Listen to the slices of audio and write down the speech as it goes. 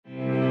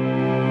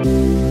What's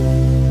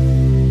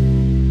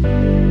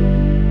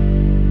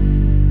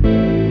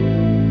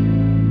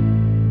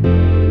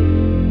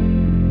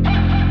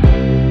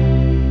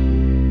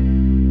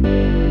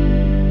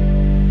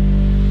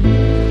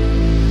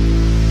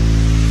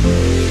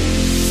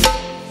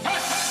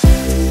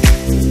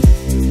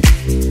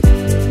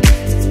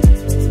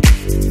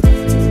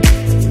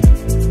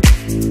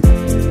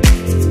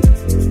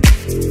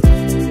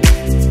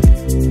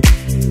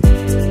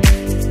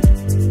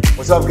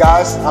up,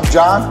 guys? I'm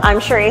John. I'm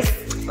Sharisse.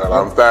 And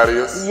I'm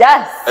Thaddeus.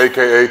 Yes.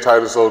 AKA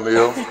Titus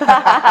O'Neil.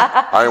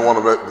 I didn't want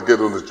to get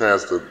them the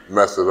chance to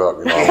mess it up.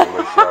 You know, I want to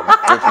make sure I'm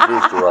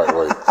introduced the right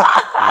way.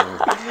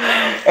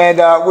 And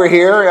we're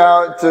here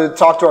to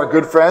talk to our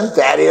good friend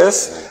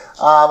Thaddeus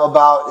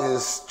about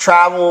his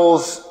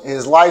travels,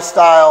 his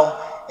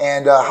lifestyle,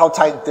 and how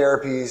Titan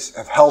Therapies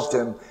have helped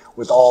him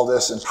with all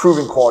this,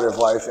 improving quality of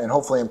life and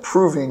hopefully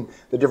improving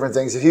the different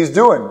things that he's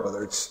doing,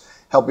 whether it's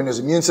helping his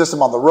immune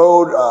system on the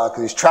road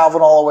because he's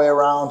traveling all the way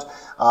around.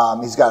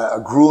 He's got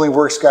a grueling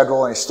work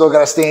schedule and he's still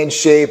got to stay in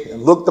shape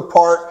and look the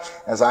part,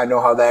 as I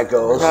know how that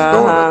goes.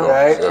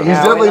 Right? Yeah. He's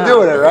definitely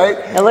doing it, right?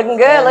 You're looking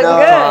good,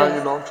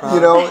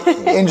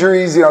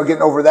 Injuries,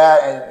 getting over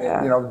that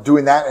and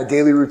doing that in a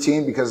daily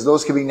routine because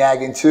those can be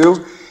nagging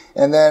too.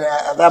 And then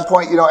at that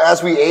point,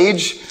 as we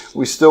age,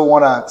 we still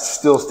want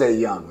to stay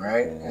young,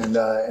 right? And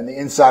the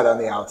inside on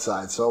the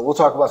outside. So we'll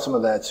talk about some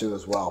of that too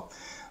as well.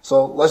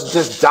 So let's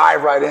just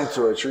dive right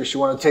into it. Sharisse, you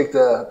want to take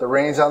the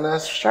reins on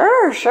this?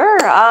 Sure.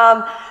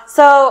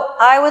 So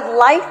I would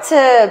like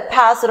to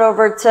pass it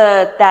over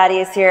to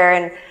Thaddeus here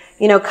and,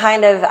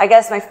 I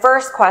guess my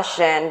first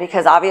question,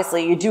 because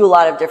obviously you do a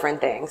lot of different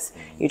things.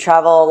 You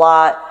travel a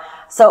lot.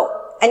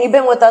 And you've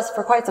been with us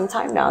for quite some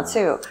time now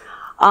too. So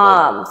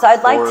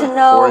I'd like to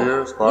know. 4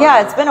 years?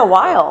 It's been a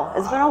while.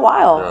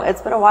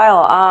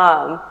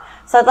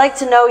 So I'd like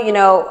to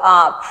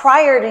know,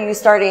 prior to you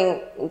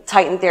starting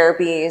Titan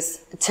Therapies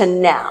to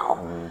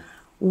now,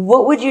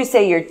 what would you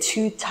say your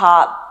two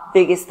top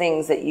biggest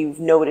things that you've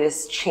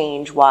noticed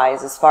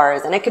change-wise as far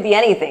as, and it could be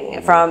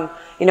anything from,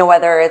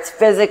 whether it's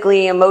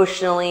physically,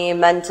 emotionally,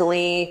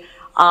 mentally,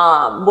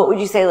 what would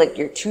you say like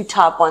your two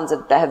top ones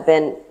that have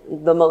been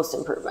the most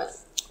improvement?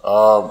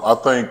 I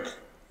think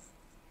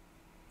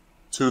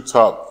two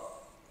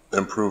top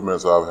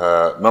improvements I've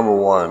had. Number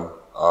one,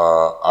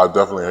 I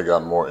definitely had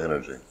gotten more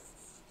energy.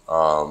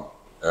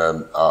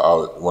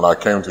 When I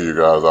came to you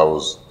guys, I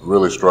was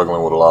really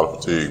struggling with a lot of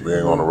fatigue,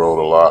 being on the road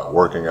a lot,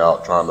 working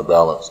out, trying to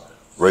balance,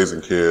 raising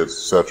kids,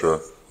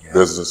 etc.,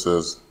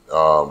 businesses.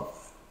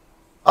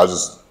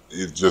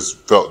 It just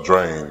felt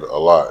drained a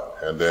lot.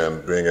 And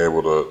then being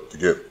able to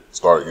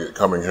start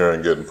coming here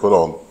and getting put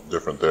on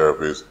different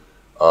therapies,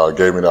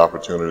 gave me the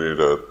opportunity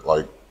to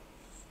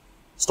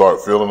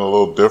start feeling a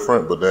little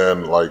different. But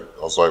then I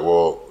was like,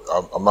 well,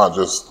 I'm not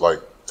just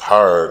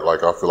tired, I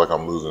feel like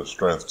I'm losing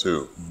strength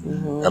too.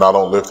 And I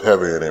don't lift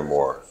heavy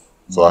anymore.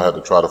 So I had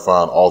to try to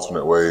find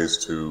alternate ways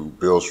to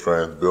build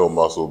strength, build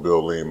muscle,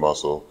 build lean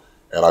muscle.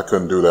 And I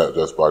couldn't do that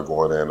just by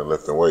going in and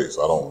lifting weights.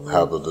 I don't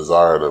have the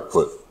desire to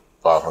put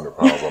 500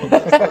 pounds on the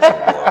bench press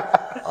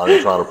anymore. I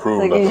ain't trying to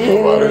prove nothing to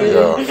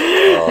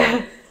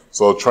nobody.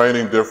 So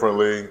training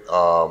differently,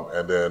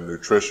 and then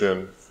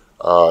nutrition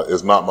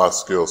is not my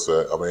skill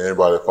set. I mean,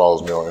 anybody that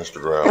follows me on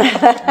Instagram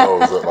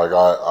knows that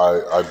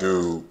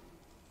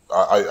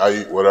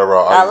I eat whatever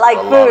I like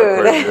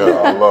food.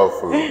 I love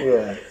food.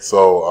 Yeah.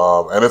 So,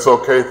 and it's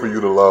okay for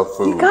you to love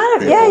food. You gotta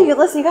enjoy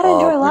life. You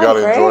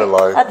gotta enjoy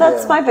life.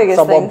 That's my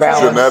biggest thing.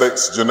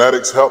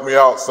 Genetics help me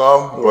out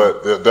some,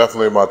 but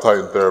definitely my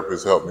Titan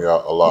Therapies helped me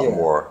out a lot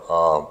more.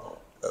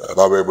 And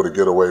I'm able to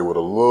get away with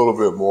a little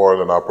bit more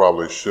than I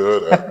probably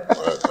should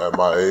at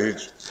my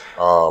age.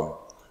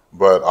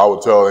 But I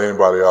would tell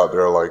anybody out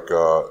there,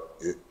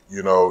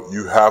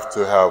 you have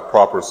to have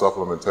proper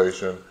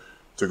supplementation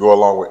to go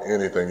along with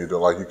anything you do.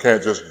 You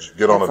can't just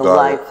get on a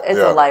diet. It's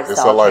a lifestyle.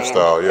 It's a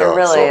lifestyle, yeah. It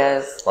really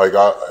is. I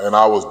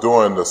was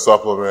doing the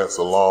supplements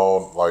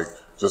alone,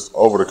 just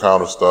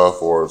over-the-counter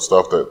stuff or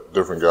stuff that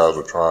different guys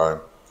were trying.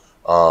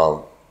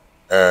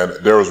 And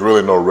there was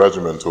really no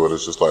regimen to it.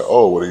 It's just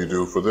what do you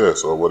do for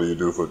this? Or what do you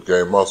do for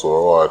gain muscle?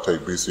 Or I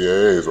take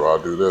BCAAs, or I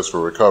do this for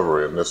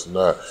recovery and this and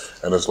that.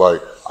 And it's I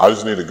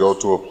just need to go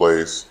to a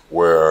place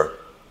where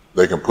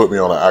they can put me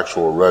on an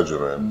actual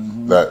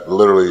regimen that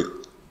literally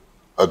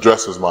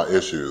addresses my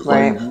issues,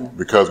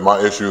 because my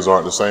issues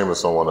aren't the same as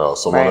someone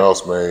else. Someone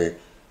else may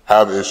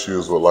have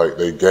issues with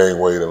they gain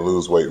weight and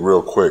lose weight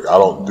real quick. I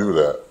don't do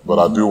that, but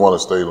I do want to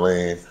stay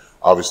lean.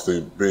 Obviously,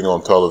 being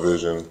on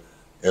television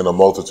in a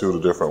multitude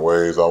of different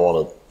ways, I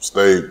want to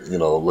stay,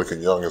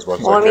 looking young as much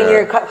as I can.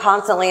 You're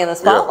constantly in the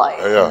spotlight.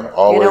 Yeah,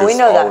 always. We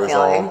know that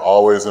feeling.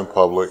 Always in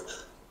public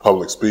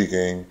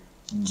speaking,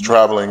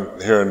 traveling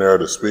here and there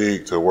to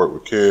speak, to work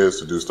with kids,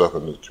 to do stuff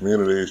in the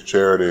communities,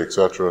 charity,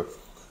 etc.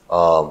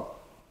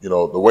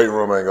 The weight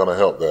room ain't gonna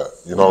help that.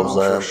 You know what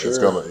I'm saying? Sure. It's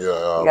gonna, you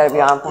gotta be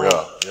on point.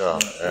 Yeah.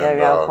 You gotta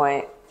be on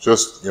point.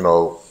 Just,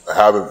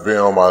 having been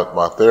on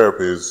my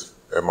therapies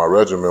and my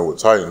regimen with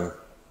Titan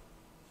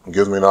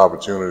gives me an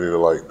opportunity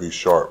to be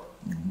sharp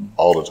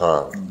all the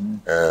time.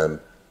 And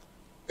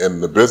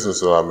in the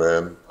business that I'm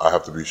in, I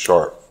have to be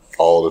sharp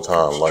all the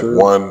time. Like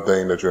one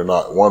thing that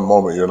one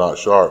moment you're not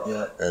sharp,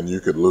 and you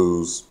could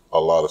lose a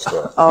lot of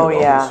stuff. Oh,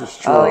 yeah. This is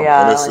true. Oh,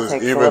 yeah. And this It is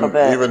takes a little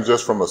bit. even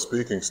just from a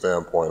speaking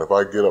standpoint, if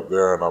I get up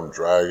there and I'm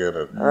dragging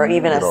or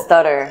even a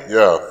stutter.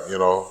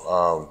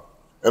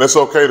 And it's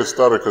okay to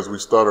stutter because we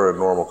stutter in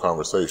normal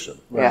conversation.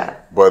 Yeah.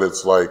 But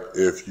it's like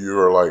if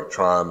you're like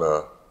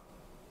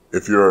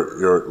if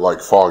you're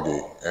like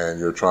foggy and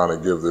you're trying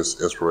to give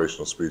this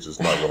inspirational speech, it's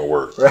not going to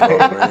work. You know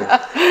what I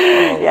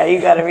mean? Yeah, you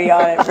got to be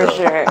on it for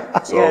sure.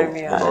 So, you got to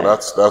be on it.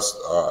 that's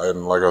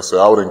and like I said,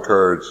 I would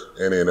encourage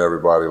any and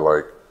everybody,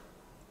 like,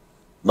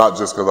 not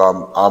just because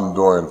I'm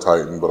doing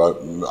Titan, but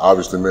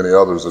obviously many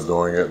others are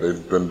doing it.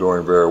 They've been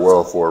doing very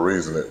well for a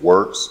reason. It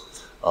works.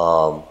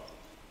 But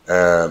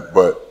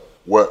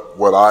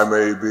what I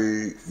may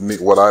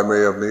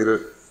have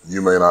needed,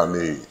 you may not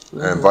need,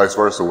 and vice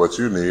versa. What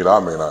you need, I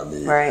may not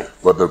need. Right.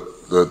 But the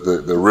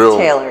real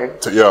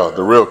tailored.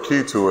 The real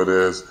key to it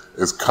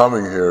is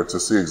coming here to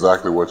see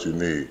exactly what you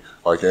need.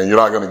 Like, and you're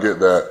not going to get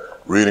that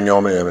reading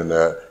on the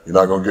internet. You're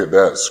not going to get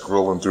that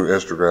scrolling through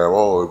Instagram.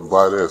 Oh,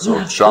 buy this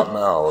or shop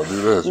now or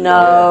do this.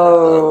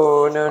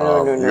 No.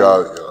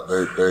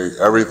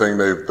 Everything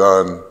they've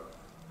done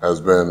has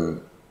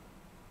been,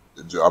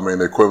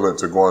 the equivalent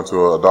to going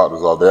to a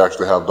doctor's office. They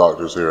actually have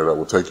doctors here that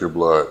will take your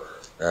blood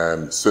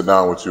and sit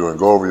down with you and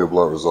go over your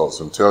blood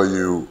results and tell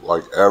you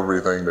like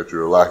everything that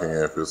you're lacking in.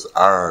 If it's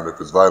iron, if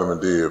it's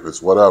vitamin D, if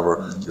it's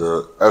whatever,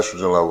 your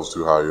estrogen level's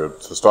too high, your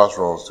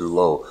testosterone's too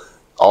low,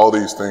 all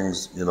these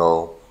things,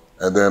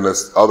 and then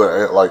there's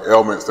other like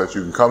ailments that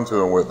you can come to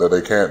them with that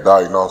they can't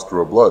diagnose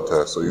through a blood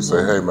test. So you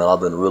say, hey man,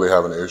 I've been really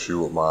having an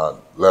issue with my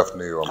left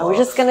knee or my I was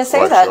just going to say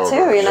right that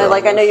shoulder. too.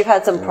 Like I know you've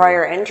had some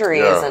prior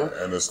injuries and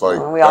it's like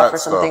we offer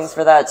some things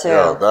for that too.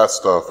 Yeah, that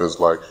stuff is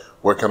like,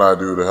 what can I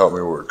do to help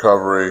me with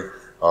recovery?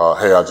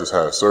 Hey, I just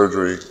had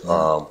surgery,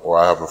 or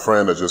I have a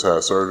friend that just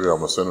had surgery. I'm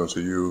gonna send them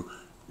to you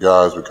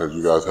guys because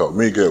you guys helped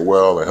me get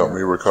well and help me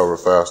recover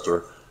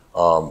faster.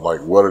 Like,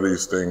 what are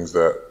these things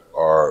that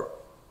are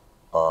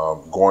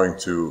going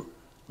to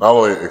not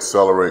only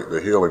accelerate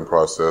the healing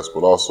process,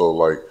 but also,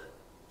 like,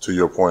 to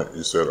your point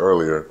you said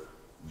earlier,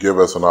 give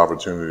us an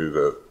opportunity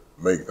to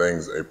make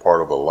things a part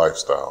of a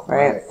lifestyle.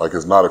 Right. Like,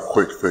 it's not a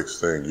quick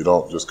fix thing. You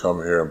don't just come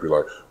here and be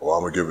like, oh,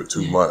 I'm gonna give it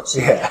 2 months.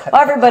 Well,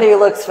 everybody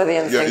looks for the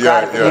instant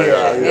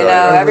gratification.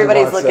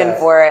 Everybody's looking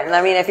for it.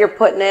 And if you're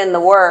putting in the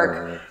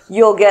work,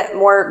 you'll get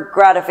more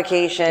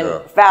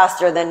gratification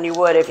faster than you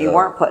would if you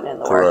weren't putting in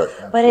the work.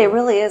 But it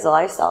really is a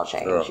lifestyle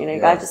change.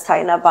 You gotta just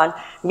tighten up on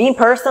me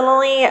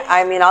personally.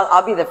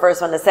 I'll be the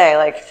first one to say,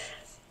 like,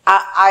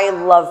 I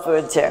love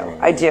food too.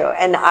 I do.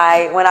 And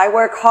when I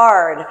work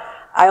hard,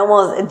 I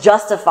almost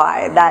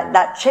justify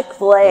that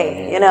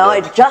Chick-fil-A,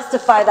 I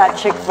justify that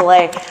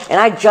Chick-fil-A, and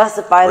I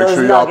justify those nuggets.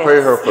 Make sure y'all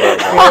pay her for that.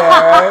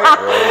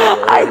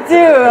 I do.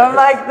 I'm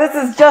like, this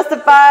is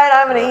justified.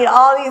 I'm going to eat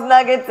all these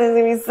nuggets. It's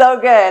going to be so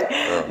good.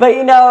 But,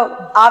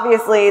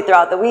 obviously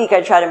throughout the week,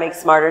 I try to make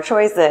smarter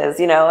choices,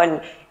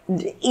 and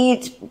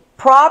eat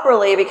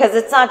properly, because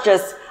it's not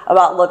just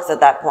about looks at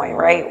that point,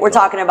 right? We're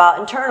talking about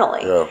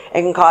internally. It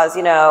can cause,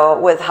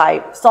 with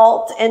high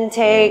salt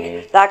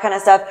intake, that kind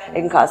of stuff, it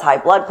can cause high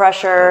blood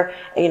pressure,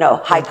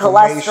 high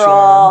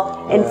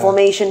cholesterol,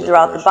 inflammation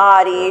throughout the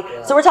body.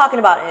 So we're talking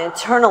about it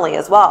internally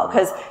as well,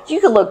 because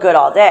you can look good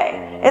all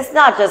day. It's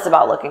not just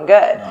about looking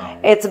good.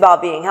 It's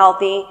about being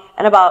healthy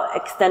and about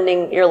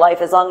extending your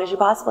life as long as you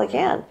possibly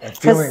can. And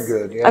feeling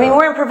good.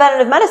 We're in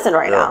preventative medicine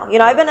right now.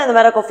 I've been in the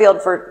medical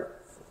field for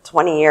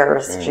 20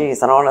 years.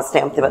 Jeez, I don't want to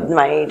stamp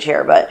my age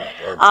here, but You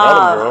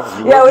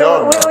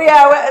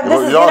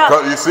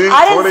see,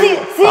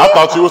 I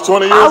thought you was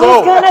 20 years old. I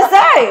was gonna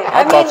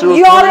say.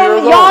 You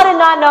ought to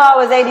not know I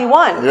was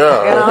 81.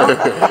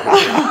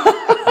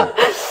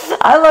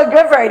 I look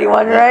good for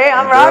 81, right?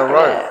 I'm rocking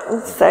it.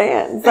 I'm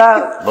saying.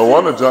 So. No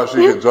wonder John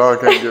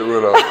can't get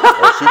rid of,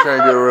 or she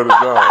can't get rid of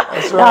John.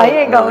 That's right. No, he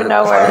ain't going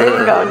nowhere.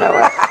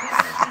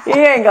 He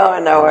ain't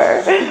going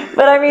nowhere.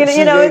 But She's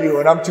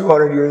 81. I'm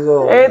 200 years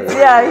old.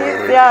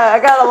 I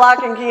got a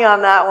lock and key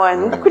on that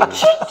one.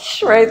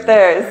 Right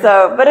there.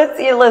 So, but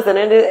listen,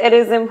 it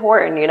is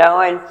important,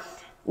 and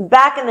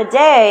back in the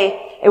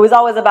day, it was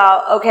always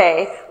about,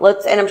 okay,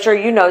 and I'm sure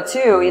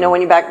too,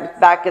 when you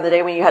back in the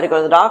day when you had to go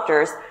to the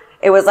doctors,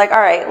 it was like, all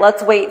right,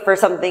 let's wait for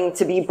something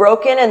to be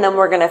broken and then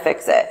we're going to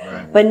fix it.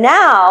 Right. But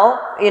now,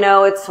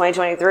 it's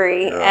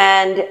 2023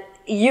 and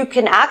you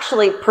can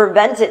actually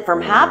prevent it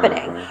from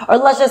happening. Or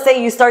let's just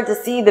say you start to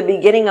see the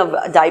beginning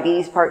of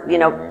diabetes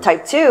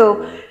type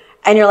 2,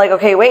 and you're like,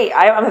 okay, wait,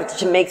 I have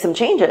to make some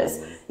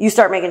changes. You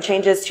start making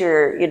changes to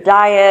your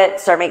diet,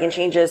 start making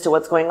changes to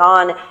what's going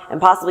on, and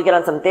possibly get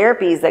on some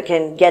therapies that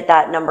can get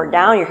that number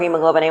down, your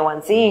hemoglobin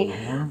A1C.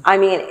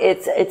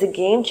 It's a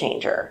game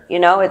changer.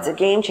 It's a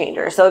game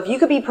changer. So if you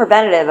could be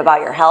preventative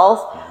about your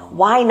health,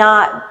 why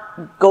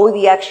not go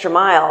the extra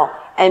mile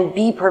and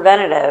be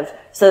preventative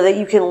so that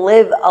you can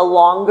live a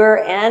longer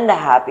and a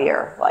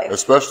happier life?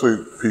 Especially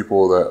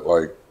people that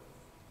like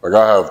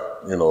I have,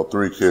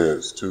 3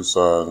 kids, 2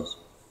 sons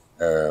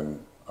and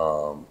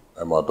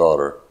and my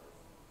daughter.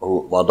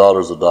 My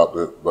daughter's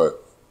adopted,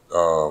 but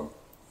I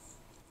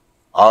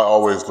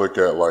always look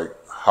at like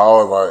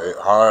how am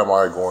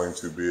I going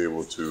to be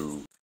able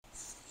to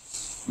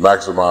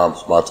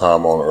maximize my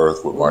time on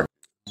earth with my kids?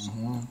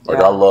 Like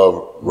I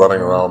love running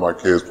around with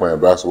my kids,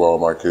 playing basketball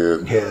with my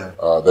kids.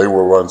 They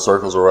will run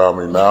circles around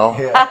me now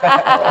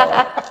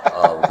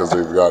because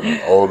they've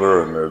gotten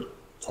older and they're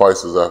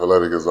twice as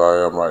athletic as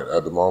I am right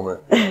at the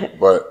moment.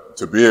 But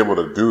to be able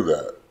to do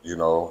that, you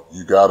know,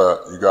 you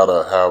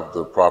gotta have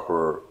the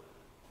proper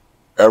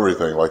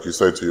everything, like you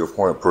say, to your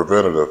point,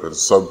 preventative. And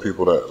some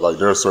people that, like,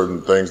 there are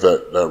certain things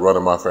that run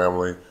in my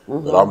family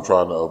that I'm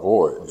trying to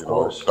avoid, you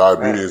know,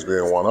 diabetes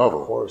being one of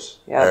them. Of course.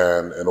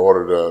 And in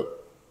order to,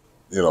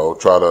 you know,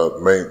 try to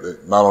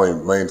not only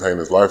maintain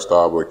this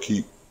lifestyle, but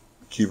keep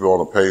it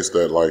on a pace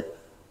that, like,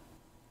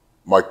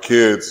 my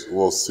kids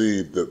will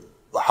see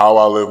how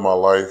I live my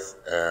life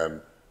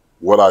and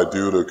what I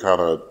do to kind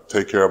of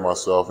take care of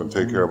myself and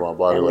take care of my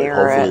body. And like,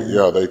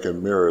 hopefully, they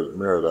can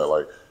mirror that.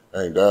 Like,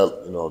 hey,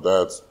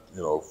 Dad's,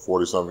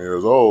 40-something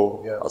years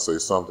old. I say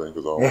something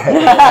because I'm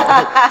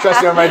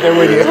trust me, I'm right there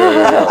with you.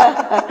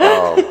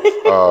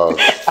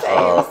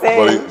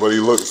 But he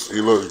looks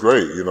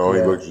great. You know, he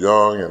looks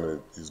young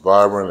and he's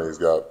vibrant. And he's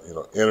got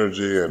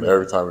energy, and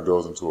every time he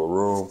goes into a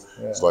room,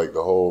 it's like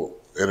the whole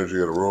energy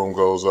of the room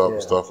goes up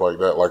and stuff like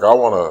that. Like I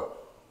wanna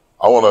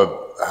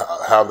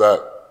have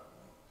that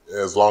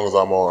as long as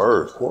I'm on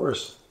Earth. Of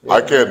course. I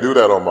can't do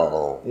that on my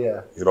own.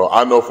 You know,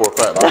 I know for a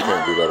fact I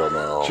can't do that on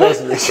my own.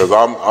 Trust me. Because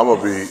I'm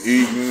gonna be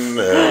eating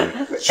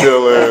and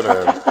chilling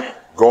and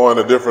going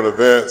to different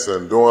events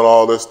and doing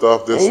all this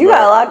stuff. You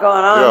got a lot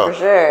going on for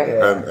sure.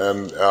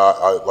 And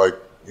I like,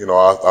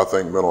 I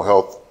think mental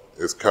health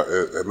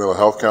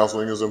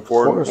counseling is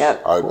important.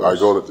 I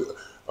go to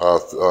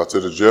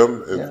the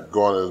gym.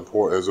 Going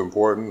is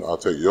important. I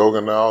take yoga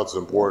now. It's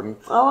important.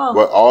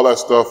 But all that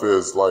stuff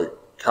is like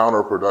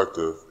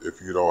counterproductive if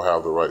you don't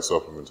have the right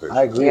supplementation.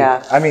 I agree.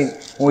 I mean,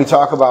 when we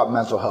talk about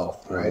mental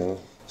health, right?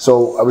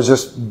 So I was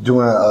just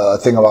doing a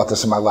thing about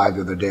this in my live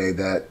the other day,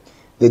 that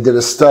they did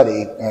a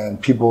study, and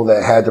people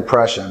that had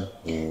depression,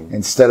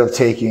 instead of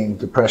taking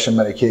depression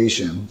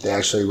medication, they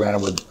actually ran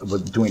it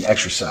with doing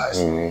exercise.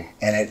 And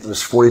it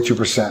was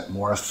 42%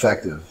 more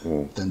effective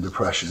than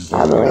depression,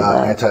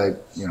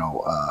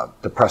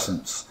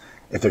 depressants,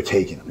 if they're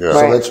taking them.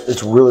 So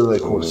it's really, really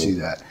cool to see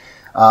that.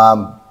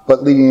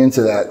 But leading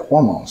into that,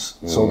 hormones.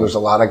 So there's a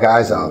lot of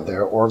guys out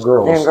there, or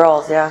girls. And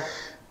girls,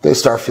 they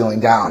start feeling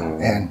down,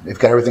 and they've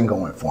got everything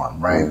going for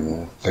them, right?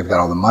 They've got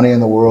all the money in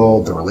the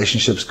world, their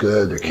relationship's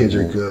good, their kids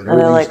are good. And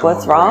they're like,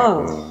 what's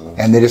wrong?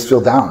 And they just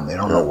feel down. They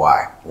don't know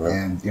why.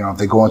 And, if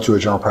they go into a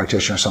general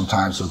practitioner,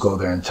 sometimes they'll go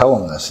there and tell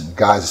them this, and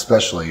guys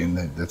especially, and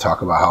they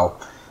talk about how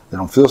they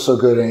don't feel so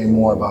good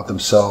anymore about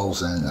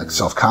themselves, and like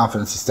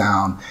self-confidence is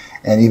down,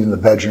 and even the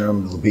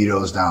bedroom libido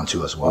is down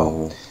too as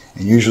well.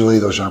 And usually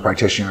those general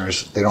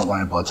practitioners, they don't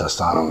run a blood test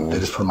on them. They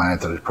just put them on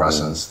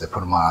antidepressants. They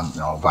put them on,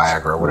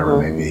 Viagra or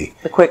whatever it may be.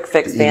 The quick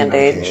fix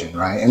Band-Aid.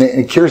 Right? And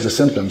it cures the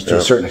symptoms to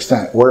a certain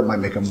extent, or it might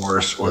make them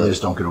worse, or they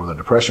just don't get over the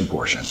depression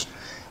portion.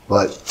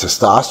 But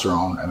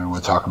testosterone, I mean,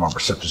 we're talking about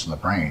receptors in the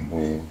brain.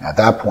 At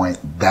that point,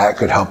 that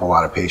could help a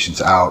lot of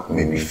patients out,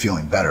 maybe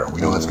feeling better.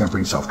 We know that's going to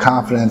bring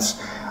self-confidence.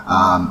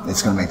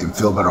 It's going to make them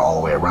feel better all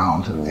the way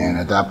around. And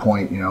at that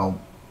point,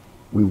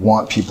 we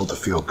want people to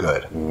feel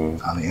good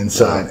on the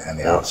inside and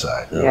the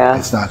outside.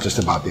 It's not just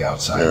about the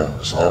outside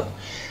result.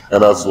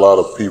 And that's a lot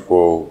of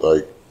people,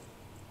 like,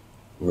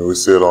 we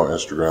see it on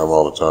Instagram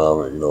all the time,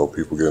 and,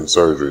 people getting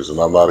surgeries. And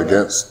I'm not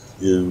against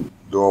you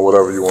doing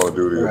whatever you want to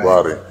do to your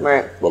body.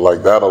 But,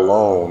 like, that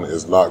alone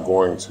is not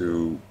going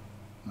to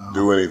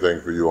do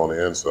anything for you on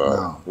the inside.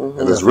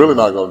 And it's really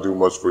not going to do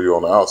much for you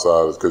on the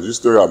outside, because you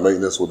still got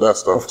maintenance with that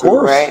stuff too.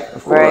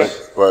 Of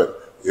course. But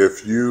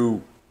if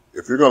you're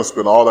going to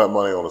spend all that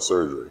money on a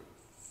surgery,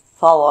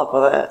 follow up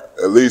with it.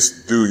 At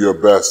least do your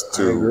best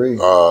to,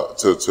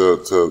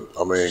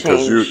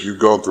 because you've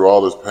gone through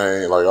all this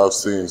pain. Like, I've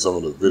seen some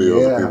of the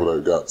videos of people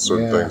that got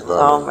certain things done.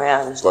 Oh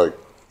man, it's like,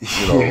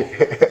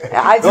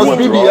 those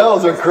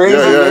BBLs are crazy.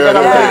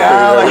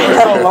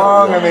 They're so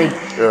long.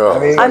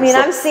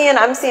 I'm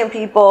seeing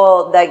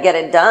people that get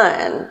it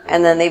done,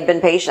 and then they've been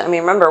patient. I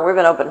mean, remember, we've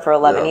been open for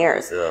 11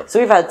 years, so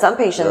we've had some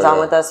patients on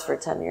with us for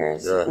 10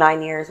 years,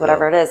 9 years,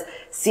 whatever it is.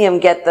 See them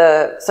get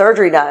the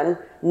surgery done,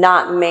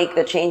 not make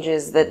the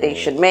changes that they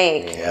should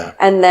make,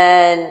 and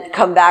then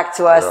come back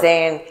to us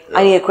saying,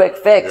 I need a quick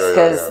fix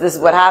because this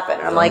is what happened.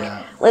 And I'm like,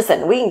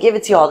 listen, we can give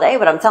it to you all day,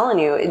 but I'm telling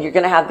you, you're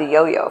going to have the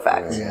yo-yo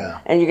effect.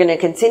 And you're going to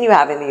continue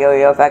having the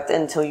yo-yo effect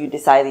until you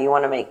decide that you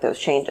want to make those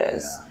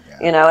changes.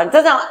 And it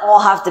doesn't all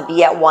have to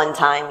be at one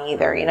time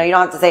either. You don't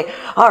have to say,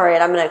 all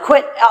right, I'm going to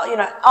quit,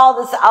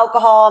 all this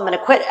alcohol. I'm going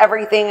to quit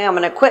everything. I'm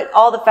going to quit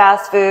all the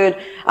fast food.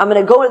 I'm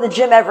going to go to the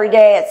gym every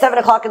day at 7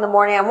 o'clock in the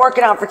morning. I'm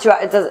working out for 2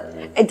 hours.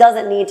 It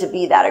doesn't need to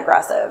be that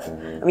aggressive.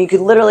 I mean, you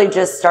could literally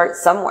just start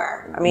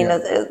somewhere. I mean,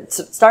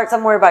 start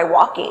somewhere by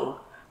walking.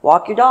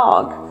 Walk your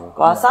dog.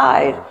 Go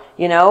outside.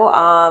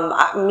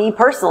 Me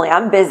personally,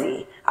 I'm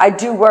busy. I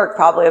do work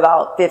probably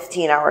about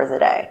 15 hours a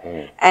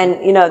day.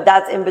 And, you know,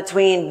 that's in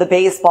between the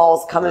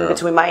baseballs coming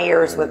between my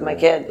ears with my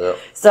kid.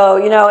 So,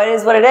 you know, it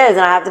is what it is.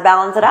 And I have to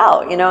balance it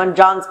out, you know, and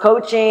John's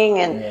coaching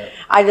and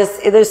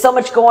there's so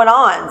much going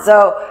on.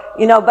 So,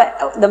 you know,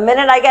 but the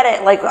minute I get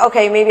it, like,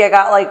 okay, maybe I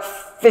got like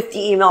 50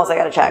 emails I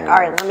got to check. All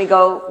right, let me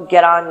go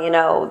get on, you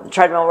know, the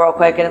treadmill real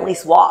quick and at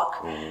least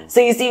walk.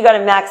 So you see, you got to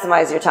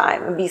maximize your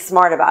time and be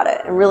smart about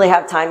it and really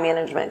have time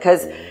management.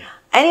 Because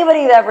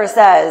anybody that ever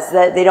says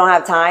that they don't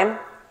have time,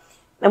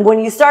 and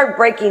when you start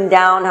breaking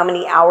down how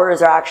many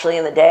hours are actually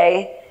in the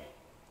day,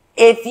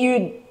 if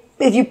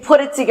you put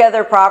it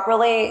together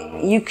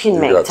properly, you can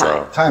make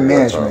time. Time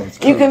management.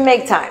 You can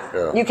make time.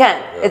 You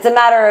can. It's a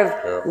matter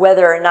of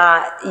whether or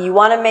not you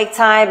want to make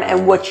time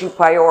and what you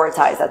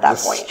prioritize at that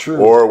point. True.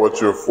 Or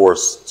what you're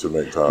forced to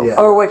make time for.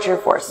 Or what you're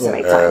forced to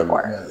make time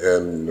for. And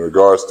in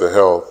regards to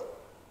health,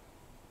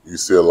 you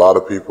see a lot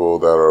of people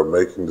that are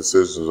making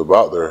decisions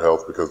about their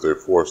health because they're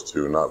forced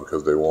to, not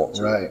because they want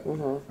to. Right.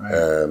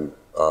 And,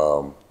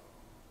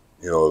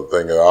 you know, the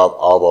thing that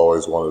I've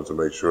always wanted to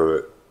make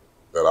sure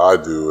that I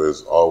do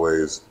is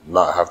always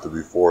not have to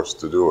be forced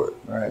to do it,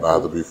 not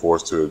have to be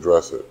forced to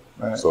address it.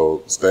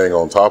 So staying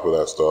on top of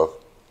that stuff,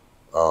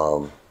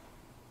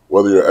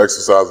 whether you're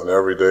exercising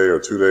every day or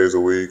 2 days a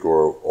week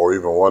or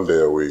even 1 day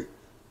a week,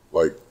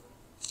 like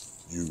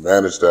you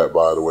manage that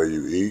by the way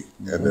you eat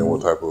and then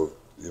what type of,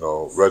 you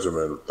know,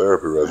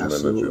 therapy regimen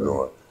that you're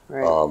doing.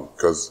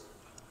 Because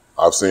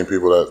I've seen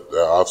people that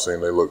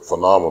they look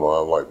phenomenal.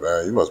 I'm like,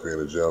 man, you must be in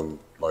the gym,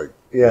 like,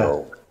 you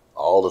know,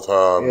 all the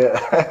time,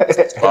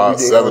 5,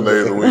 7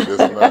 days a week, this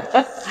and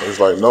that. It's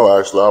like, no,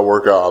 actually, I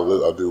work out.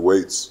 I do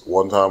weights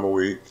 1 time a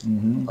week.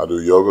 I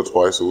do yoga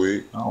twice a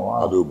week.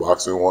 I do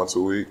boxing once a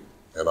week,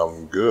 and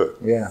I'm good.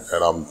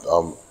 And I'm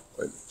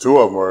 2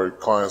 of them are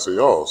clients of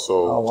y'all.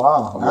 So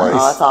I'm like,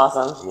 that's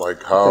awesome. I'm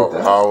like, how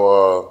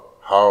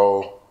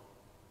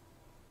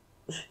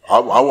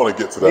I want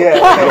to get to that point.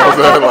 You know what I'm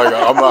saying? Like,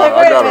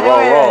 I got it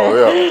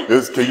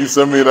wrong. Can you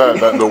send me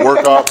the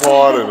workout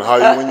part and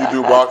when you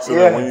do boxing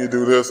and when you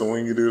do this and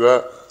when you do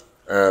that?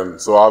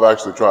 And so I've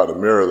actually tried to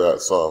mirror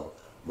that some.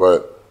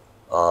 But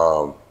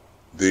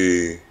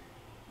the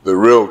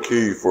real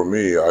key for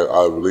me,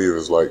 I believe,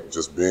 is like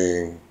just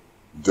being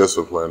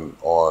disciplined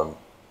on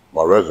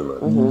my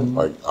regimen.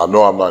 Like, I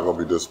know I'm not going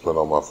to be disciplined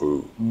on my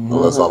food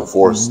unless I'm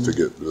forced to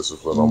get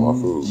disciplined on my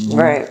food.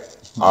 Right.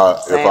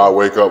 If I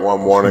wake up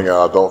one morning and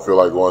I don't feel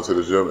like going to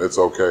the gym, it's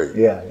okay.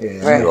 You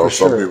know,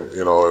 some people,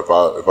 you know, if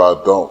I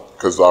don't,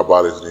 because our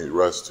bodies need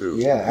rest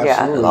too.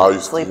 Absolutely.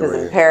 And Sleep is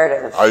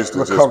imperative. I used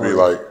to just be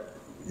like,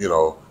 you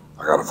know,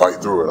 I got to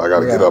fight through it. I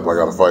got to get up. I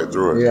got to fight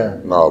through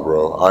it. No,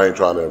 bro. I ain't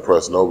trying to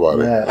impress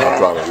nobody. I'm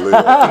trying to live.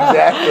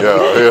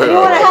 You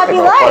want a happy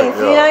life.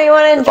 You know, you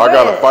want to enjoy it. If I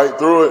got to fight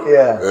through it,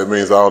 it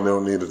means I don't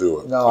even need to do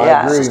it. No, I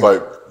agree. It's just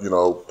like, you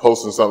know,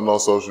 posting something on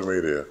social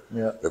media.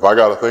 If I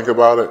got to think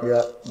about it,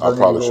 I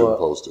probably shouldn't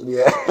post it.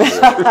 If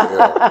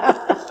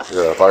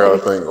I got to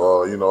think,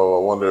 well, you know, I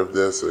wonder if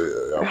this.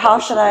 How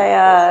should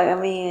I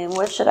mean,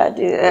 what should I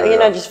do? You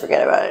know, just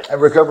forget about it. And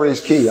recovery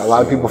is key. A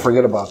lot of people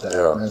forget about that.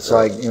 And it's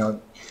like, you know,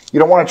 you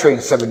don't want to train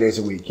 7 days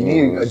a week. You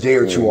need a day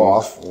or 2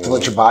 off to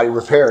let your body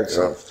repair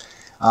itself.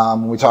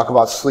 When we talk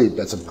about sleep,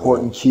 that's an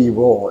important key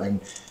role.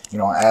 And, you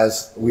know,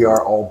 as we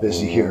are all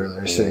busy here,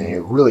 they're sitting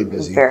here really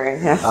busy. Very,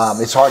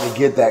 it's hard to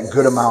get that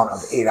good amount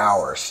of 8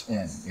 hours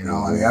in. You know,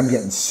 I mean, I'm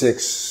getting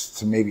 6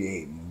 to maybe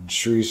 8. And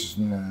Sharisse,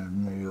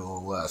 maybe a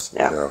little less.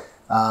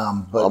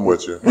 But I'm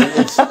with you.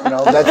 It's, you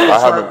know, that's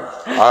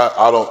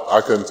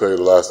I couldn't tell you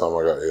the last time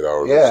I got 8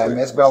 hours of sleep. I mean,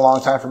 it's been a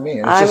long time for me.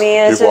 And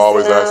people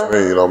always ask me,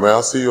 you know, man,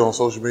 I see you on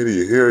social media.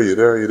 You're here, you're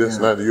there, you're this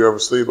and that. Do you ever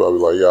sleep? I'll be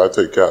like, I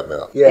take cat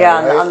now.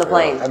 On the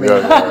plane. I mean, you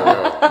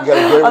got to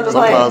get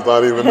sometimes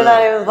not even You're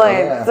not even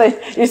playing. So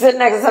you're sitting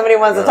next to somebody who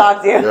wants to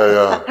talk to you.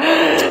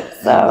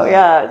 So,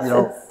 you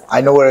know, I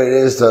know what it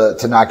is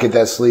to not get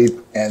that sleep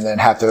and then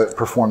have to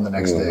perform the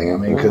next day. I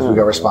mean, because we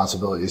got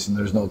responsibilities and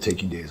there's no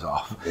taking days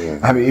off.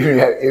 I mean, even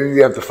if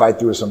you have to fight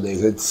through it some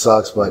days, it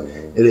sucks, but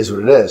it is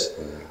what it is.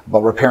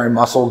 But repairing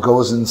muscle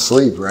goes in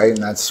sleep, right?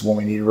 And that's when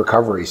we need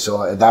recovery.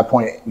 So at that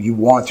point, you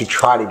want to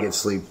try to get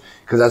sleep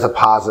because that's a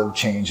positive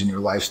change in your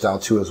lifestyle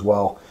too as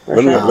well.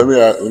 Let me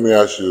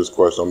ask you this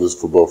question. This is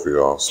for both of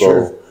y'all.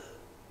 So,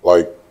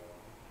 like,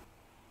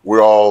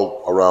 we're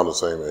all around the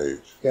same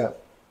age.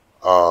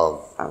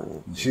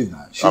 She's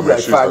not. She's I mean,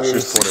 like 5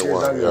 years. She's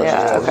 21.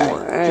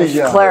 She's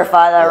 21.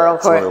 Clarify that real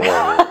quick. 21,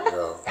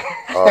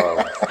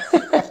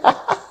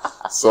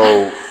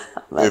 So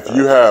if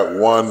you had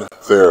one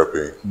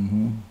therapy,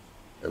 and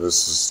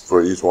this is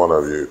for each one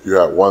of you, if you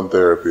had one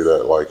therapy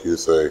that, like, you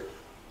say,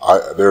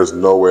 there's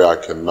no way I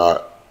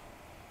cannot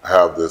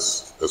have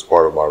this as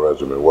part of my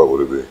regimen, what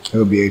would it be? It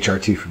would be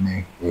HRT for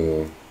me.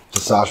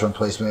 Testosterone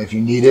replacement. If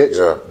you need it,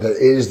 that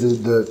is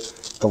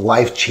the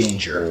life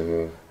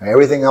changer.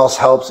 Everything else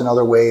helps in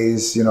other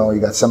ways. You know, you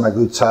got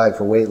semaglutide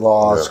for weight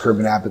loss,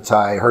 curbing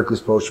appetite,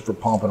 Hercules potion for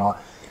pump and all.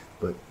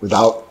 But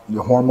without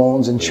your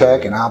hormones in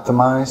check and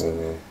optimized,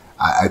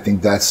 I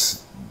think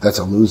that's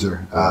a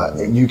loser.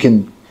 You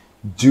can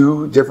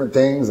do different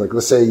things. Like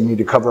let's say you need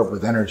to cover up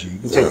with energy. You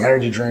can take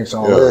energy drinks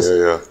and all this,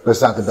 but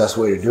it's not the best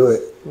way to do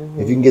it.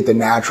 If you can get the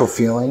natural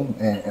feeling,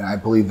 and I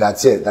believe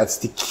that's it. That's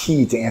the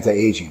key to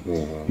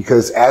anti-aging.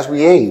 Because as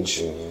we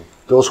age,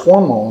 those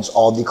hormones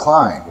all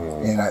decline.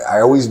 And I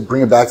always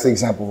bring it back to the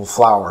example of a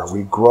flower.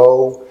 We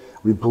grow,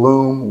 we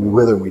bloom, we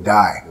wither, and we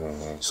die.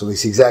 So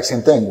it's the exact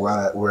same thing.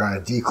 We're on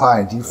a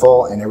decline,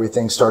 default, and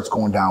everything starts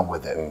going down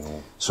with it.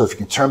 So if you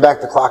can turn back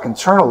the clock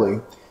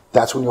internally,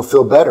 that's when you'll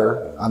feel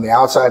better on the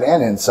outside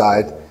and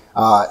inside,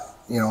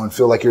 and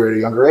feel like you're at a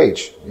younger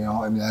age.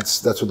 I mean,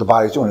 that's what the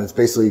body's doing. It's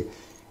basically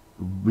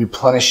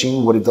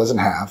replenishing what it doesn't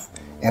have,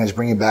 and it's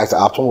bringing it back to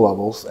optimal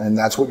levels, and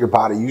that's what your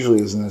body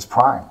usually is in its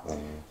prime.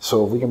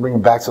 So if we can bring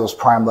it back to those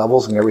prime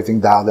levels and everything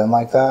dialed in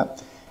like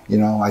that,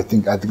 I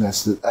think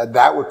that's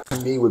that would to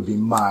me would be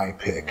my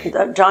pick.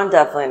 John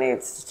definitely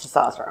needs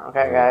testosterone.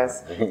 Okay,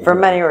 guys, for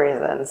many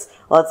reasons.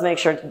 Let's make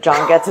sure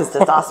John gets his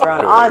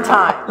testosterone on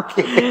time. Well, because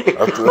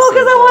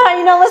I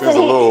want listen.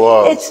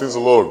 She's a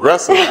little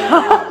aggressive.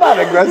 I'm not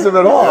aggressive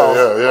at all.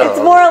 Yeah. It's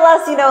more or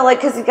less,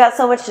 because he's got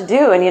so much to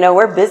do, and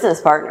we're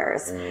business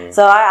partners.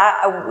 So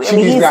I mean,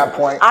 he's got a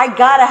point. I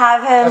gotta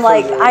have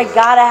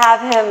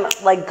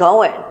him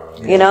going.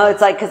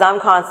 It's like because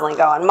I'm constantly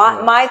going.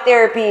 My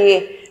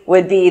therapy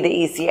would be the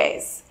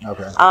ECAs.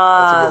 Okay.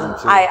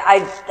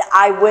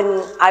 I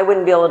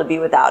wouldn't be able to be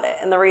without it.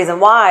 And the reason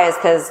why is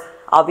because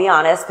I'll be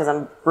honest, because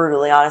I'm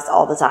brutally honest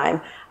all the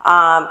time.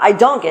 I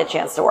don't get a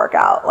chance to work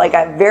out. Like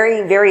I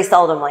very, very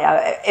seldomly.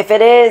 If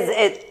it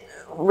is,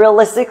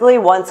 realistically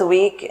once a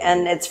week,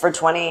 and it's for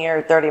 20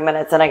 or 30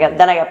 minutes, and I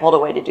get pulled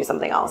away to do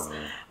something else.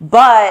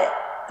 But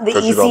the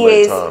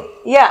ECAs,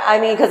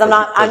 because I'm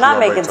not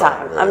making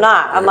time.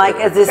 I'm like,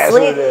 is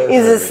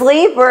it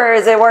sleep or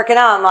is it working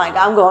out? I'm like,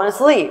 I'm going to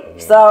sleep.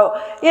 So,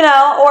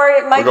 or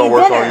it might be dinner.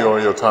 Work on you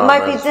on your time it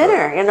might be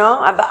dinner,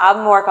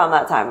 I'm working on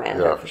that time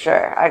management for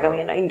sure. I go,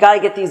 you got to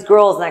get these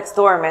girls next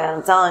door, man.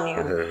 I'm telling you,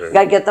 you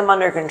got to get them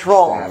under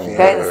control.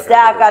 Okay. The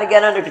staff got to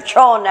get under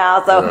control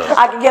now so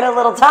I can get a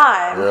little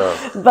time.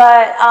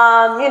 But,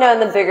 in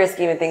the bigger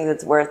scheme of things,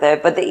 it's worth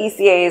it. But the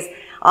ECAs,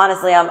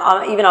 honestly,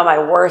 I'm even on my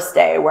worst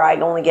day where I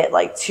only get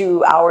like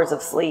 2 hours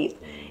of sleep.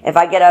 If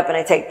I get up and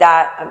I take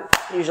that,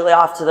 I'm usually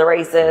off to the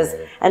races.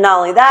 And not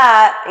only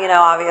that,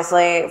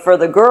 obviously for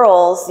the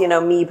girls,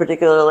 me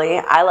particularly,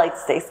 I like to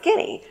stay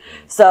skinny.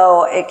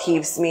 So it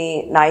keeps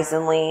me nice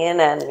and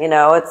lean, and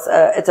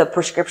it's a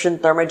prescription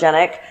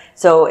thermogenic.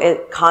 So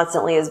it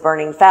constantly is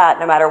burning fat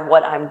no matter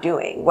what I'm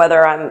doing,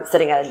 whether I'm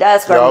sitting at a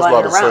desk or I'm running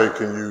around. I was about to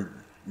say, can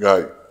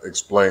you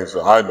explain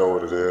so I know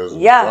what it is.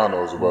 Yeah. John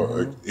knows about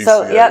ECA.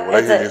 So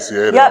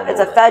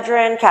it's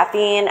ephedrine,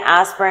 caffeine,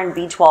 aspirin,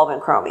 B12,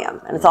 and chromium,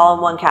 and it's all in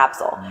one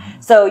capsule.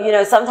 So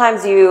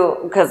sometimes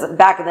because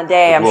back in the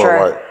day, I'm sure.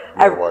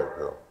 Blue and white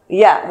pill.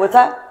 Yeah, what's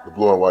that? The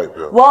blue and white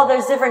pill. Well,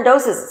 there's different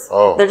doses.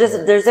 Oh.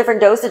 There's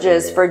different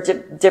dosages for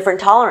different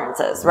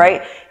tolerances,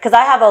 right? Because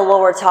I have a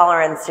lower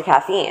tolerance to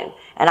caffeine,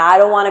 and I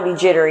don't want to be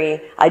jittery.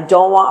 I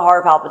don't want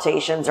heart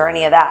palpitations or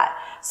any of that.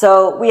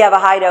 So we have a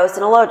high dose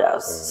and a low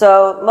dose.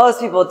 So most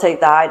people take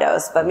the high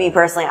dose, but me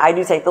personally, I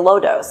do take the low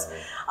dose.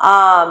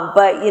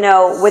 But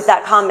with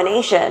that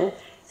combination,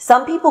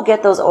 some people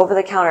get those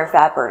over-the-counter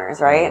fat burners,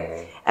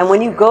 right? And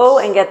when you go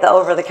and get the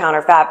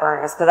over-the-counter fat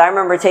burners, because I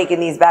remember taking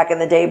these back in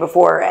the day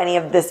before any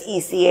of this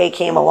ECA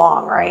came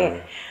along,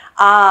 right?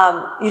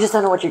 You just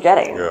don't know what you're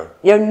getting.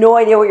 You have no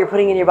idea what you're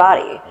putting in your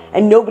body,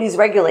 and nobody's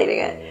regulating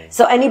it.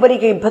 So anybody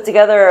can put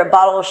together a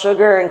bottle of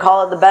sugar and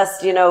call it the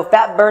best,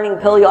 fat burning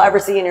pill you'll ever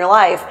see in your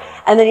life.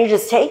 And then you're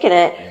just taking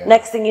it.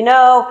 Next thing you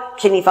know,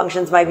 kidney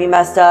functions might be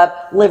messed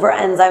up, liver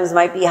enzymes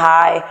might be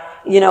high.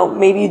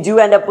 Maybe you do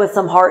end up with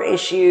some heart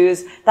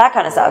issues, that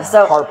kind of stuff.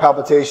 So heart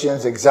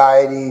palpitations,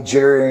 anxiety,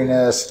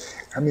 jitteriness.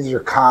 I mean, these are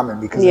common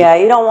because you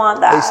don't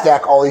want that. They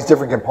stack all these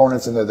different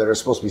components in there that are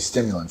supposed to be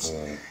stimulants.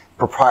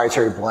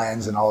 Proprietary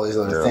blends and all these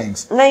other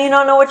things. And then you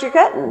don't know what you're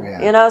getting.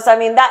 So I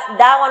mean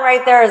that one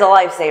right there is a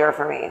lifesaver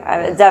for me. I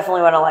mean, it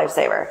definitely went a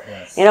lifesaver.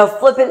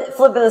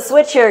 Flipping the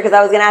switch here, because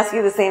I was going to ask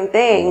you the same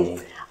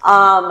thing.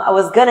 I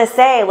was going to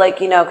say,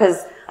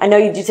 because I know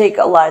you do take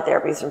a lot of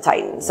therapies from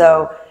Titan.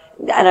 So,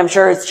 and I'm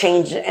sure it's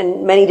changed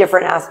in many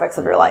different aspects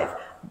of your life.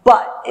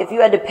 But if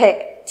you had to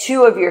pick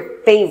 2 of your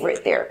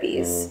favorite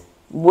therapies,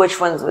 which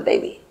ones would they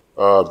be?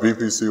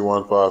 BPC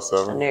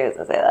 157. I knew you were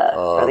going to say that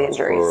for the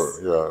injuries.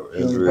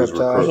 Injuries,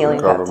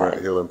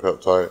 healing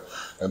peptide.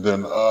 And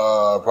then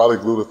probably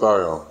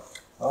glutathione.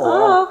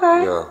 Oh,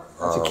 okay. Yeah.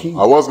 That's a key.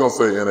 I was going to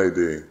say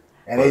NAD.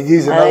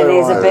 NAD's another one.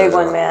 NAD's a big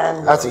one,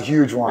 man. That's a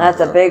huge one.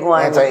 That's a big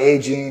one.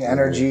 Anti-aging,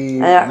 energy,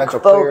 mental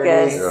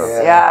focus.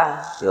 clarity.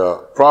 Yeah,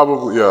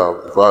 probably.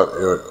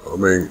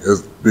 If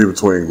it's be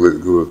between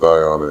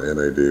glutathione and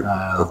NAD.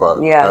 If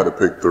I had to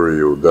pick 3,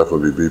 it would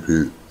definitely be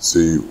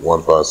BPC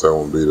 157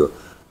 would be the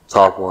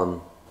top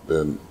one.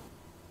 Then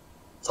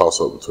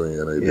toss-up between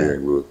NAD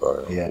and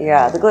glutathione.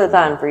 Yeah, the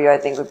glutathione for you, I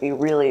think, would be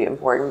really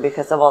important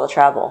because of all the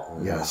travel.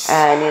 Yes.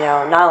 And, you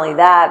know, not only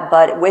that,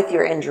 but with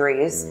your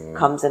injuries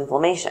comes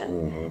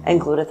inflammation.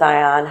 And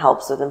glutathione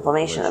helps with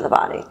inflammation of the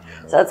body.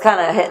 So it's kind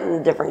of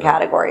hitting different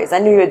categories. I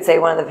knew you would say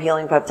one of the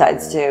healing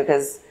peptides, too,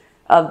 because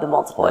of the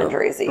multiple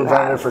injuries that you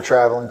Preventative have. for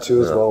traveling,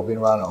 too, as well, being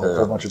around a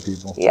whole bunch of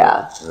people.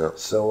 Yeah.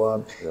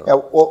 So,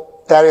 well,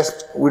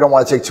 Thaddeus, we don't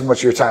want to take too much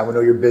of your time. We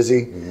know you're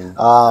busy,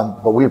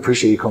 but we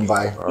appreciate you coming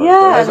by.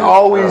 Yeah. As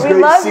always, we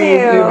great love seeing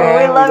you,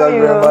 man. We love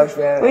you. Very much,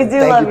 man. We do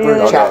Thank love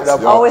you. For chatting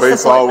up. Your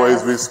face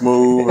always be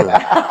smooth. And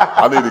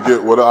I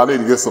need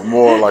to get some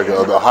more, like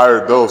a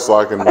higher dose so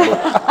I can look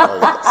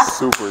like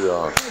super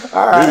young.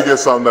 I need to get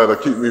something that'll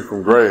keep me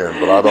from graying,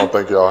 but I don't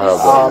think y'all have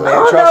that. Oh, man,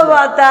 I don't know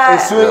about that.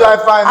 As soon as I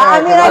find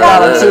that, I mean, I got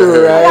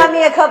right?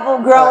 me a couple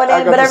growing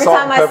in, but every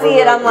time I see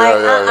it, I'm like,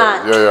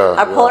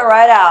 I pull it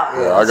right out.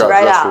 Yeah, I got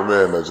right just out. for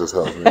men that just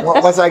helps me.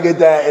 Once I get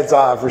that, it's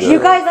on for sure. You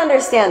guys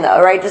understand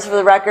though, right? Just for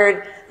the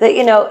record, that,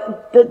 you know,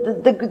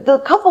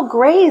 the couple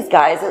grays,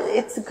 guys,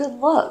 it's a good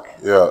look.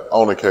 Yeah,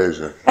 on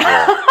occasion.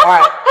 Yeah. All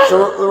right,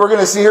 so we're going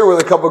to see here with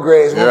a couple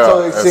grays. We'll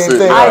tell you the same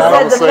thing.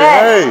 I said the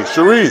hey,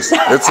 Sharisse,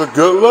 it's a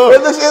good look.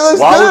 It looks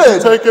Why good.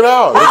 would you take it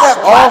out?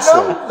 It's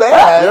awesome.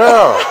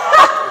 Yeah,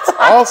 it's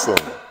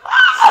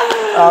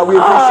awesome. We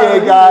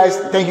appreciate it, guys.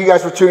 Thank you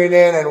guys for tuning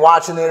in and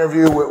watching the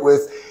interview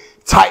with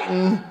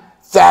Titan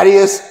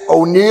Thaddeus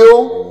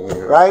O'Neal,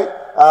 right?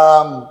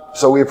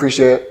 So we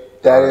appreciate it.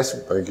 Thaddeus,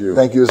 thank you.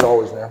 Thank you as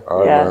always, man. All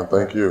right, man.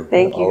 Thank you.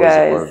 Thank you, Always a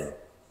guys. pleasure.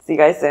 See you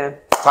guys soon.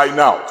 Tighten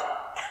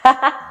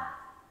out.